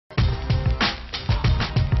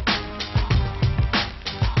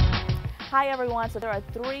Hi everyone, so there are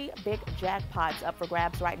three big jackpots up for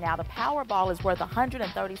grabs right now. The Powerball is worth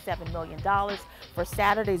 $137 million for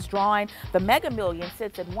Saturday's drawing. The Mega Million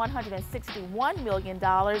sits at $161 million,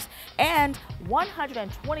 and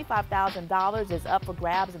 $125,000 is up for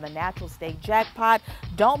grabs in the natural stake jackpot.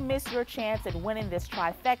 Don't miss your chance at winning this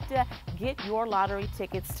trifecta. Get your lottery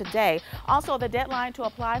tickets today. Also, the deadline to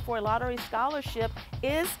apply for a lottery scholarship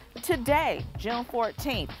is today, June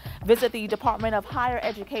 14th. Visit the Department of Higher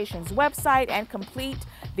Education's website and complete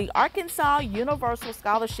the Arkansas Universal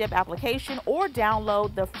Scholarship application, or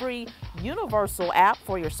download the free Universal app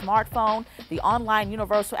for your smartphone. The online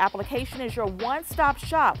Universal application is your one-stop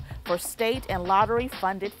shop for state and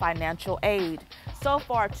lottery-funded financial aid. So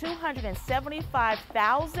far,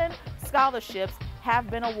 275,000 scholarships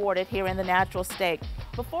have been awarded here in the natural stake.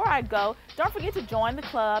 Before I go, don't forget to join the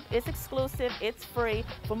club. It's exclusive, it's free.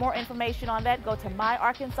 For more information on that, go to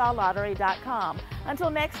myarkansaslottery.com. Until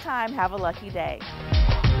next time, have a lucky day.